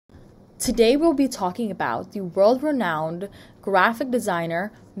Today we'll be talking about the world-renowned graphic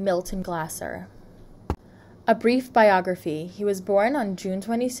designer Milton Glasers. A brief biography. He was born on June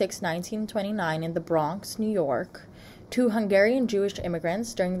 26, 1929 in the Bronx, New York, to Hungarian Jewish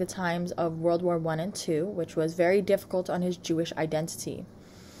immigrants during the times of World War I and II, which was very difficult on his Jewish identity.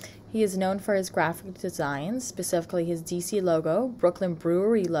 He is known for his graphic designs, specifically his DC logo, Brooklyn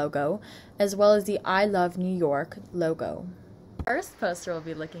Brewery logo, as well as the I Love New York logo. The first poster we'll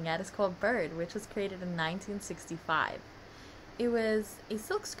be looking at is called Bird, which was created in 1965. It was a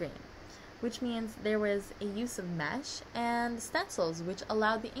silkscreen, which means there was a use of mesh and stencils, which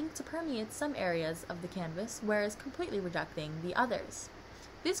allowed the ink to permeate some areas of the canvas, whereas completely rejecting the others.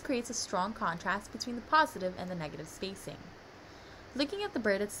 This creates a strong contrast between the positive and the negative spacing. Looking at the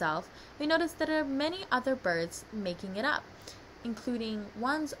bird itself, we notice that there are many other birds making it up, including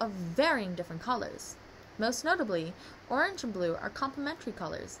ones of varying different colors. Most notably, orange and blue are complementary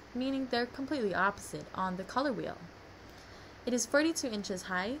colors, meaning they're completely opposite on the color wheel. It is 42 inches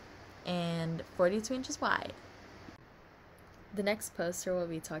high and 42 inches wide. The next poster we'll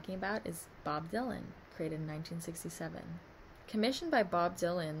be talking about is Bob Dylan, created in 1967. Commissioned by Bob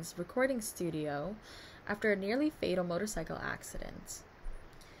Dylan's recording studio after a nearly fatal motorcycle accident.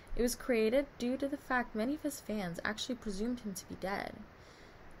 It was created due to the fact many of his fans actually presumed him to be dead.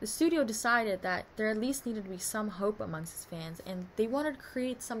 The studio decided that there at least needed to be some hope amongst his fans, and they wanted to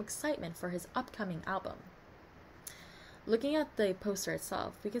create some excitement for his upcoming album. Looking at the poster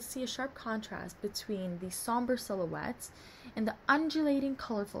itself, we can see a sharp contrast between the somber silhouettes and the undulating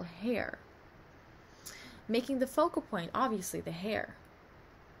colorful hair, making the focal point obviously the hair.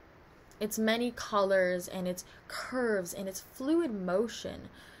 Its many colors and its curves and its fluid motion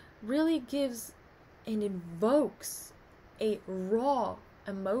really gives and invokes a raw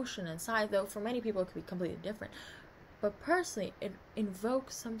emotion inside, though for many people it could be completely different. But personally, it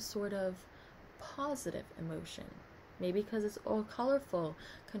invokes some sort of positive emotion. Maybe because it's all colorful,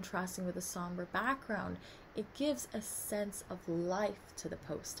 contrasting with a somber background, it gives a sense of life to the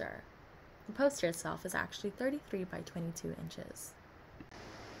poster. The poster itself is actually 33 by 22 inches.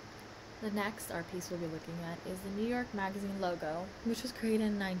 The next art piece we'll be looking at is the New York Magazine logo, which was created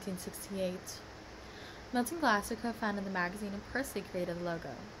in 1968. Milton Glasers co-founded the magazine and personally created the logo.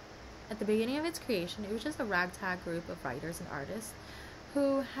 At the beginning of its creation, it was just a ragtag group of writers and artists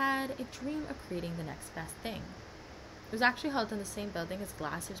who had a dream of creating the next best thing. It was actually held in the same building as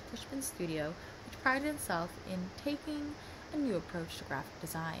Glaser's Pushpin studio, which prided itself in taking a new approach to graphic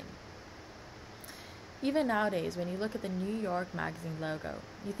design. Even nowadays, when you look at the New York Magazine logo,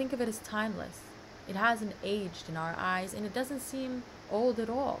 you think of it as timeless. It hasn't aged in our eyes, and it doesn't seem old at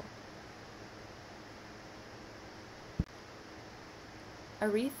all.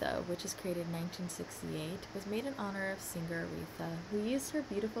 Aretha, which was created in 1968, was made in honor of singer Aretha, who used her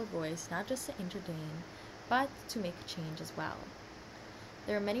beautiful voice not just to entertain, but to make a change as well.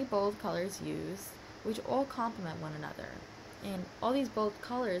 There are many bold colors used, which all complement one another, and all these bold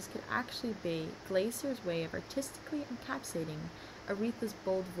colors could actually be Glaser's way of artistically encapsulating Aretha's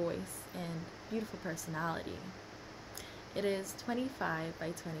bold voice and beautiful personality. It is 25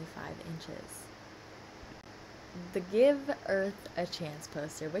 by 25 inches. The Give Earth a Chance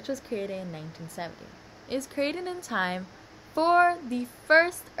poster, which was created in 1970, is created in time for the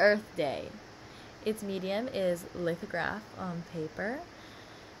first Earth Day. Its medium is lithograph on paper,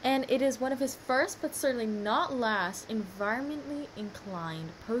 and it is one of his first, but certainly not last, environmentally inclined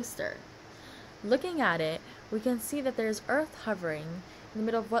poster. Looking at it, we can see that there's Earth hovering in the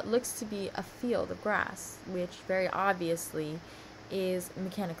middle of what looks to be a field of grass, which very obviously is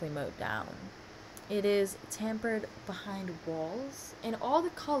mechanically mowed down. It is tempered behind walls, and all the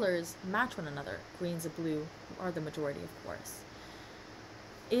colors match one another. Greens and blue are the majority, of course.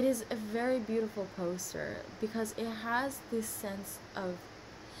 It is a very beautiful poster because it has this sense of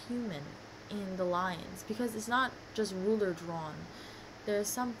human in the lines, because it's not just ruler drawn. There's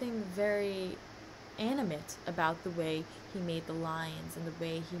something very animate about the way he made the lines and the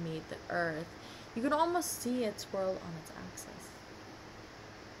way he made the earth. You can almost see it twirl on its axis.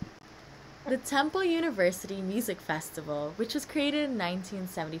 The Temple University Music Festival, which was created in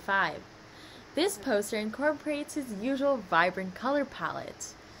 1975. This poster incorporates his usual vibrant color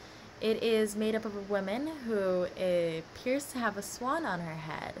palette. It is made up of a woman who appears to have a swan on her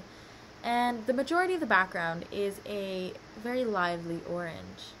head, and the majority of the background is a very lively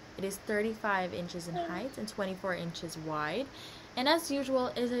orange. It is 35 inches in height and 24 inches wide, and as usual,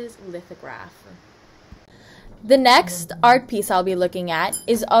 it is lithograph. The next art piece I'll be looking at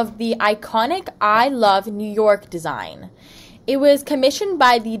is of the iconic I Love New York design. It was commissioned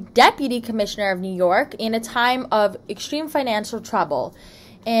by the Deputy Commissioner of New York in a time of extreme financial trouble.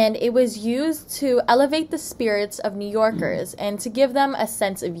 and it was used to elevate the spirits of New Yorkers and to give them a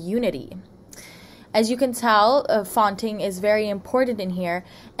sense of unity. As you can tell, fonting is very important in here,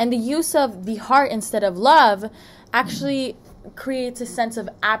 and the use of the heart instead of love actually creates a sense of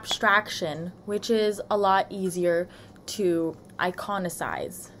abstraction, which is a lot easier to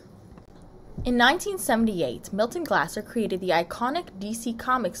iconicize. In 1978, Milton Glasser created the iconic DC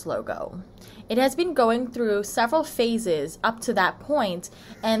Comics logo. It has been going through several phases up to that point,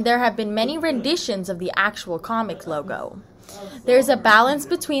 and there have been many renditions of the actual comic logo. There's a balance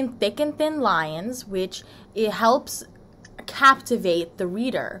between thick and thin lines, which it helps captivate the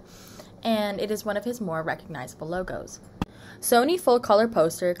reader, and it is one of his more recognizable logos. Sony Full Color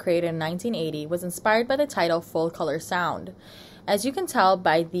poster, created in 1980, was inspired by the title Full Color Sound. As you can tell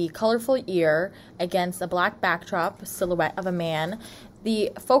by the colorful ear against a black backdrop silhouette of a man,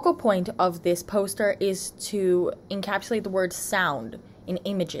 the focal point of this poster is to encapsulate the word sound in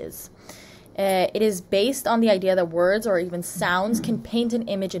images. It is based on the idea that words or even sounds can paint an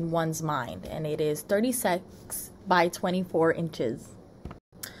image in one's mind, and it is 36 by 24 inches.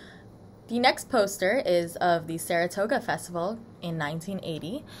 The next poster is of the Saratoga Festival in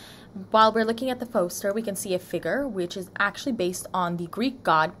 1980. While we're looking at the poster, we can see a figure which is actually based on the Greek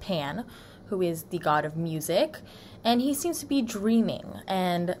god Pan, who is the god of music, and he seems to be dreaming,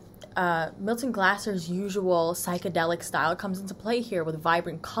 and Milton Glasser's usual psychedelic style comes into play here with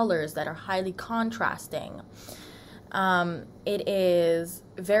vibrant colors that are highly contrasting. It is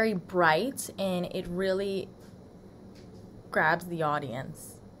very bright, and it really grabs the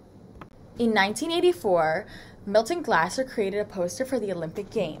audience. In 1984, Milton Glasser created a poster for the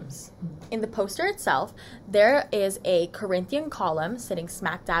Olympic Games. In the poster itself, there is a Corinthian column sitting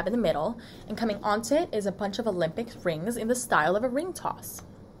smack dab in the middle, and coming onto it is a bunch of Olympic rings in the style of a ring toss.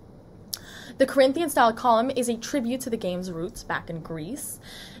 The Corinthian style column is a tribute to the game's roots back in Greece,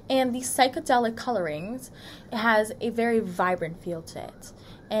 and the psychedelic colorings has a very vibrant feel to it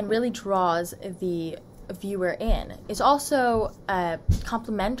and really draws the viewer in. It's also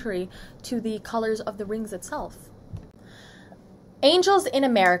complementary to the colors of the rings itself. Angels in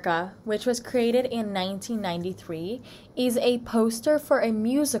America, which was created in 1993, is a poster for a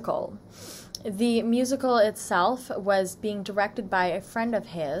musical. The musical itself was being directed by a friend of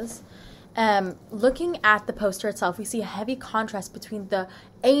his. Looking at the poster itself, we see a heavy contrast between the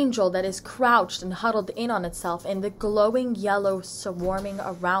angel that is crouched and huddled in on itself and the glowing yellow swarming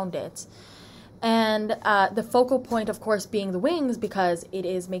around it. And the focal point, of course, being the wings, because it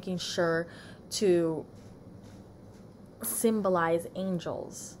is making sure to symbolize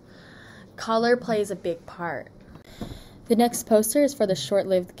angels. Color plays a big part. The next poster is for the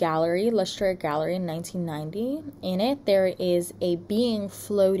short-lived gallery, Lustre Gallery in 1990. In it, there is a being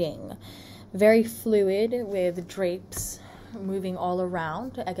floating, very fluid, with drapes moving all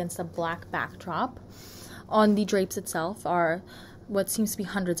around against a black backdrop. On the drapes itself are what seems to be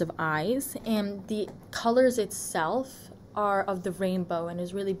hundreds of eyes, and the colors itself are of the rainbow and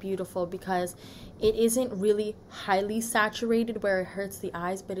is really beautiful because it isn't really highly saturated where it hurts the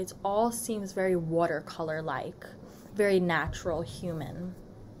eyes, but it all seems very watercolor-like, very natural, human.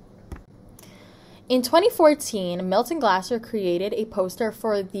 In 2014, Milton Glasser created a poster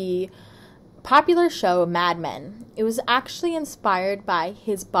for the popular show Mad Men. It was actually inspired by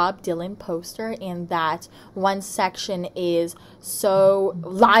his Bob Dylan poster, in that one section is so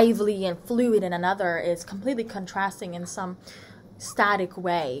lively and fluid and another is completely contrasting in some static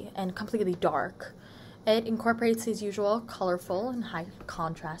way and completely dark. It incorporates his usual colorful and high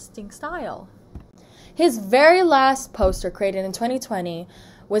contrasting style. His very last poster, created in 2020,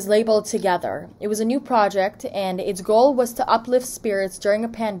 was labeled Together. It was a new project, and its goal was to uplift spirits during a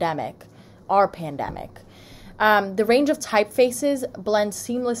pandemic. Our pandemic. The range of typefaces blend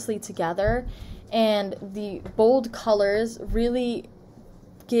seamlessly together, and the bold colors really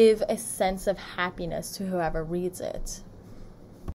give a sense of happiness to whoever reads it.